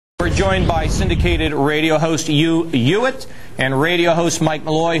We're joined by syndicated radio host Hugh Hewitt and radio host Mike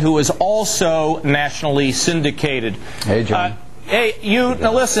Malloy, who is also nationally syndicated. Hey, John. Hey, Hugh,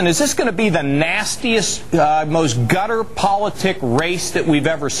 now listen, is this going to be the nastiest, most gutter politic race that we've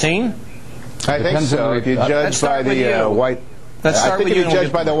ever seen? I think so. If you judge by the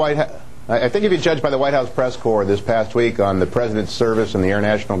I think if you judge by the White House press corps this past week on the President's service and the Air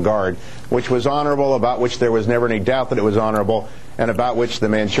National Guard, which was honorable, about which there was never any doubt that it was honorable, and about which the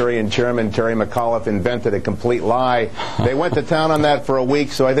Manchurian chairman, Terry McAuliffe, invented a complete lie. They went to town on that for a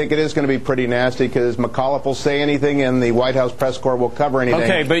week, so I think it is going to be pretty nasty because McAuliffe will say anything and the White House press corps will cover anything.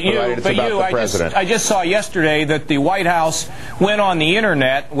 Okay, but I just saw yesterday that the White House went on the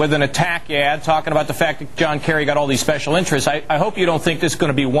Internet with an attack ad talking about the fact that John Kerry got all these special interests. I hope you don't think this is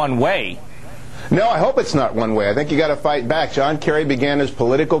going to be one way. No, I hope it's not one way. I think you got to fight back. John Kerry began his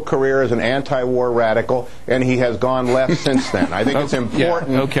political career as an anti-war radical, and he has gone left since then. I think it's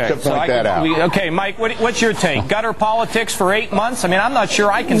important to point that out. Okay, Mike, what's your take? Gutter politics for 8 months? I mean, I'm not sure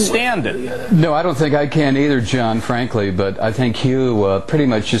I can stand it. No, I don't think I can either, John, frankly, but I think Hugh pretty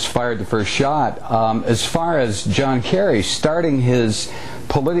much just fired the first shot. As far as John Kerry starting his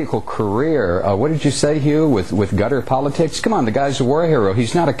political career, what did you say, Hugh, with gutter politics? Come on, the guy's a war hero.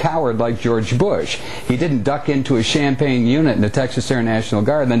 He's not a coward like George Bush. He didn't duck into a Champagne unit in the Texas Air National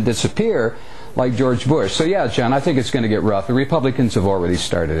Guard and then disappear like George Bush. So yeah, John, I think it's going to get rough. The Republicans have already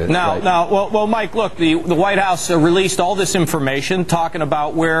started it. Well, Mike, look, the White House released all this information talking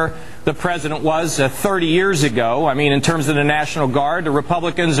about where the president was 30 years ago. I mean, in terms of the National Guard, the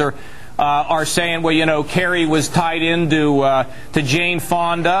Republicans are saying, well, you know, Kerry was tied into to Jane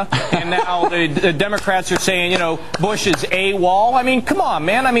Fonda, and now the Democrats are saying, you know, Bush is AWOL. I mean, come on,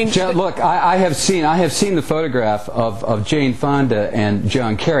 man. I mean, John, look, I have seen the photograph of Jane Fonda and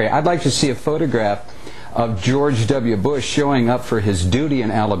John Kerry. I'd like to see a photograph of George W. Bush showing up for his duty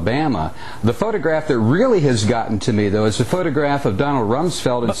in Alabama. The photograph that really has gotten to me, though, is a photograph of Donald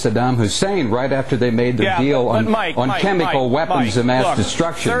Rumsfeld and Saddam Hussein right after they made their deal on chemical weapons of mass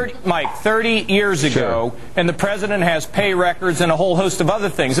destruction. 30 years ago, and the president has pay records and a whole host of other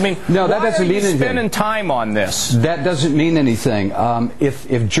things. I mean, no, that doesn't mean anything. Spending time on this? That doesn't mean anything.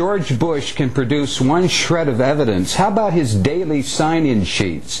 If George Bush can produce one shred of evidence, how about his daily sign-in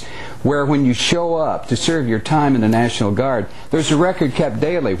sheets, where when you show up to serve your time in the National Guard, there's a record kept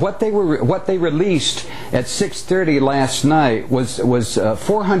daily. What they released at 6:30 last night was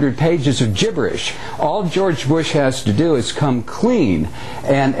 400 pages of gibberish. All George Bush has to do is come clean,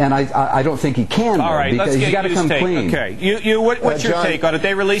 and I don't think he can. All right, because he's got to come clean. Okay, what's your take on it?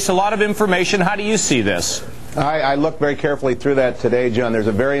 They release a lot of information. How do you see this? I looked very carefully through that today, John. There's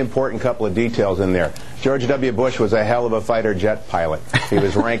a very important couple of details in there. George W. Bush was a hell of a fighter jet pilot. He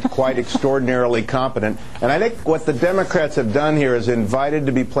was ranked quite extraordinarily competent. And I think what the Democrats have done here is invited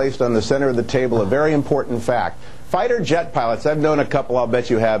to be placed on the center of the table a very important fact. Fighter jet pilots, I've known a couple, I'll bet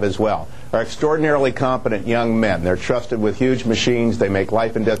you have as well, are extraordinarily competent young men. They're trusted with huge machines. They make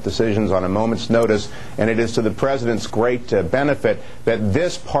life and death decisions on a moment's notice. And it is to the president's great benefit that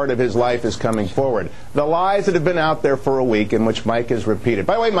this part of his life is coming forward. The lies that have been out there for a week, and which Mike has repeated.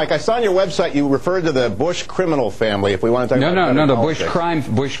 By the way, Mike, I saw on your website you referred to the Bush criminal family. If we want to talk about the Bush crime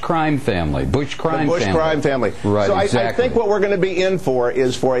family. Bush crime family. Right. So exactly. I think what we're going to be in for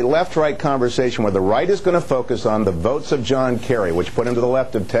is for a left-right conversation where the right is going to focus on the votes of John Kerry, which put him to the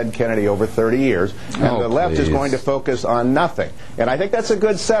left of Ted Kennedy over 30 years, and the left is going to focus on nothing. And I think that's a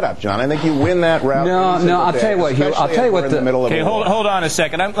good setup, John. I think you win that route. No, I'll tell you what, Hugh. I'll tell you what. Okay, hold on a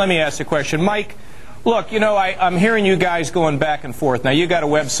second. Let me ask a question, Mike. Look, you know, I'm hearing you guys going back and forth. Now, you got a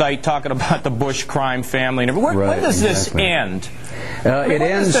website talking about the Bush crime family. And when does this end? It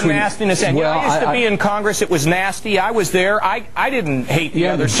ends the nastiness end? Well, I used to be in Congress. It was nasty. I was there. I didn't hate the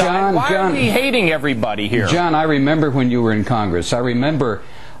other side. Why are we hating everybody here? John, I remember when you were in Congress. I remember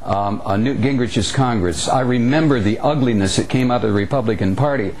Newt Gingrich's Congress. I remember the ugliness that came out of the Republican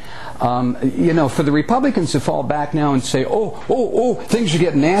Party. You know, for the Republicans to fall back now and say, oh, things are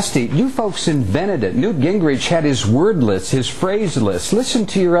getting nasty. You folks invented it. Newt Gingrich had his word list, his phrase list. Listen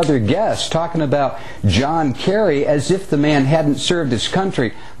to your other guests talking about John Kerry as if the man hadn't served his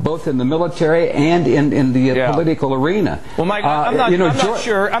country, both in the military and in the political arena. Well, Mike, I'm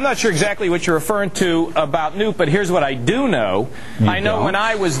not sure exactly what you're referring to about Newt, but here's what I do know. I know when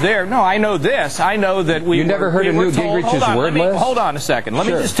I was there. No, I know this. I know that we. You never heard of Newt Gingrich's word list? Hold on a second. Let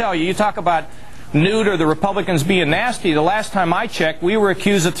me just tell you. You talk about Newt or the Republicans being nasty. The last time I checked, we were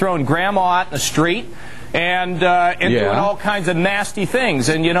accused of throwing grandma out in the street and doing all kinds of nasty things.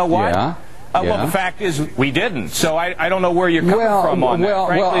 And you know what? Well, the fact is, we didn't. So I don't know where you're coming from on that.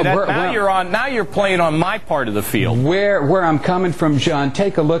 Frankly, now you're playing on my part of the field. Where I'm coming from, John,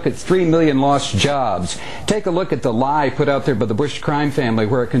 take a look at 3 million lost jobs. Take a look at the lie put out there by the Bush crime family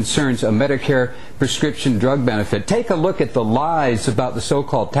where it concerns a Medicare prescription drug benefit. Take a look at the lies about the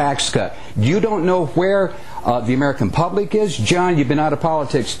so-called tax cut. You don't know where the American public is? John, you've been out of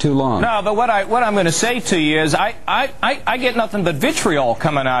politics too long. No, but what I'm going to say to you is I get nothing but vitriol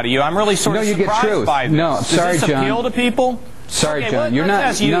coming out of you. I'm really sort of surprised by this. No, sorry, Does this John. appeal to people? Sorry, John. You're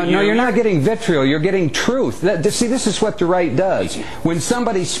not. You're not getting vitriol. You're getting truth. See, this is what the right does. When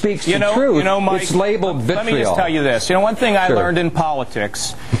somebody speaks the truth, Mike, it's labeled vitriol. Let me just tell you this. One thing I learned in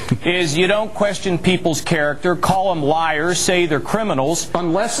politics is you don't question people's character, call them liars, say they're criminals.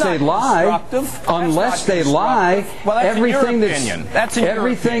 Unless they lie. Unless they lie. Well, that's everything in your opinion. That's in your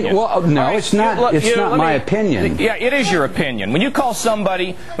opinion. Well, no, it's not. It's not my opinion. Yeah, it is your opinion. When you call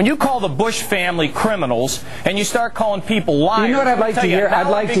the Bush family criminals, and you start calling people liars. You know what I'd like to hear? I'd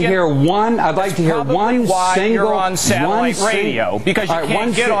like to hear one single. You're on satellite radio because you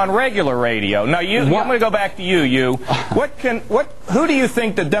can't get on regular radio. Now, I'm going to go back to you. Who do you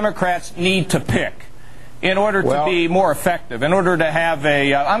think the Democrats need to pick in order to be more effective? In order to have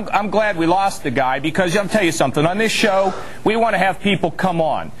I'm glad we lost the guy because I'll tell you something. On this show, we want to have people come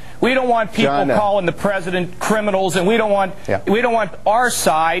on. We don't want people calling the president criminals, and we don't want our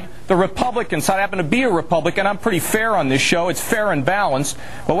side, the Republican side. I happen to be a Republican. I'm pretty fair on this show. It's fair and balanced.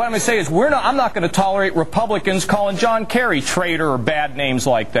 But what I'm going to say is I'm not going to tolerate Republicans calling John Kerry traitor or bad names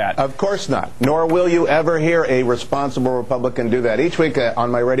like that. Of course not. Nor will you ever hear a responsible Republican do that. Each week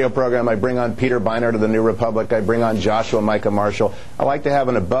on my radio program, I bring on Peter Beinart of the New Republic. I bring on Joshua Micah Marshall. I like to have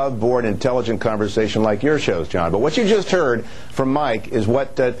an above-board, intelligent conversation like your shows, John. But what you just heard from Mike is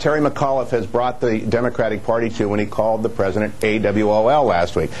what Terry McAuliffe has brought the Democratic Party to when he called the president AWOL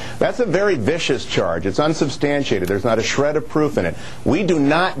last week. That's a very vicious charge. It's unsubstantiated. There's not a shred of proof in it. We do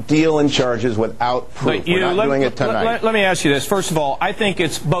not deal in charges without proof. We're not doing it tonight. Let me ask you this. First of all, I think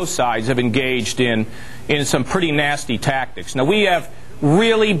it's both sides have engaged in some pretty nasty tactics. Now, we have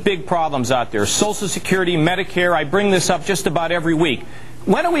really big problems out there. Social Security, Medicare, I bring this up just about every week.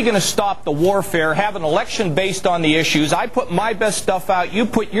 When are we going to stop the warfare, have an election based on the issues? I put my best stuff out, you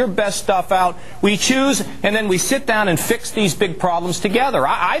put your best stuff out, we choose, and then we sit down and fix these big problems together.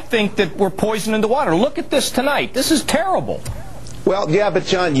 I think that we're poisoning the water. Look at this tonight. This is terrible. Well, yeah, but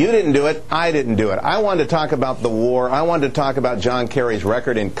John, you didn't do it. I didn't do it. I wanted to talk about the war. I wanted to talk about John Kerry's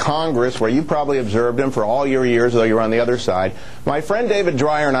record in Congress, where you probably observed him for all your years, though you're on the other side. My friend David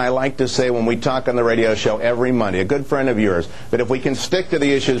Dreyer and I like to say when we talk on the radio show every Monday, a good friend of yours, that if we can stick to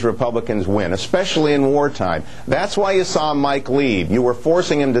the issues, Republicans win, especially in wartime. That's why you saw Mike leave. You were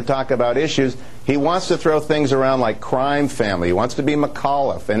forcing him to talk about issues. He wants to throw things around like crime family. He wants to be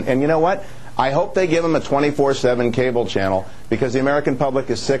McAuliffe. And you know what? I hope they give him a 24/7 cable channel because the American public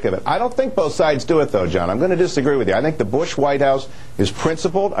is sick of it. I don't think both sides do it, though, John. I'm going to disagree with you. I think the Bush White House is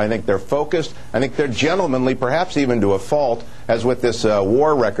principled. I think they're focused. I think they're gentlemanly, perhaps even to a fault, as with this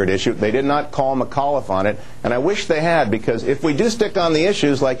war record issue. They did not call McAuliffe on it, and I wish they had, because if we do stick on the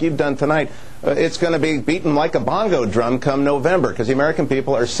issues like you've done tonight, it's going to be beaten like a bongo drum come November, because the American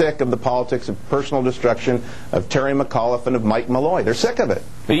people are sick of the politics of personal destruction of Terry McAuliffe and of Mike Malloy. They're sick of it.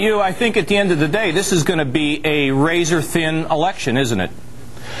 But I think at the end of the day, this is going to be a razor-thin election, isn't it?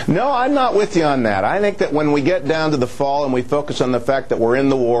 No, I'm not with you on that. I think that when we get down to the fall and we focus on the fact that we're in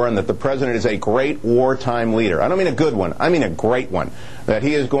the war and that the president is a great wartime leader, I don't mean a good one, I mean a great one, that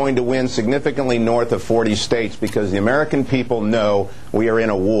he is going to win significantly north of 40 states because the American people know we are in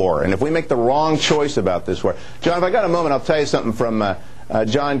a war. And if we make the wrong choice about this war... John, if I got a moment, I'll tell you something from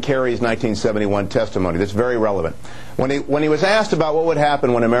John Kerry's 1971 testimony that's very relevant. When he was asked about what would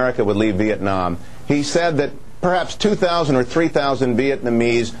happen when America would leave Vietnam, he said that perhaps 2,000 or 3,000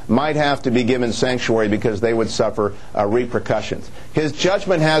 Vietnamese might have to be given sanctuary because they would suffer repercussions. His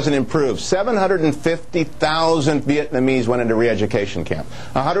judgment hasn't improved. 750,000 Vietnamese went into re-education camp.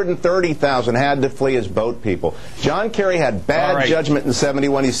 130,000 had to flee as boat people. John Kerry had bad judgment in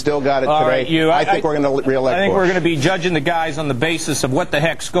 71. He's still got it today. I think we're going to re-elect Bush. I think we're going to be judging the guys on the basis of what the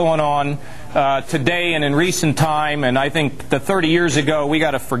heck's going on today and in recent time. And I think the 30 years ago, we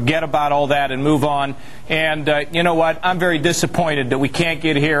got to forget about all that and move on. And you know what? I'm very disappointed that we can't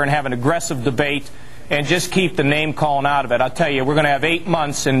get here and have an aggressive debate and just keep the name calling out of it. I'll tell you, we're going to have 8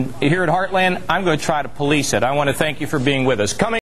 months, and here at Heartland, I'm going to try to police it. I want to thank you for being with us.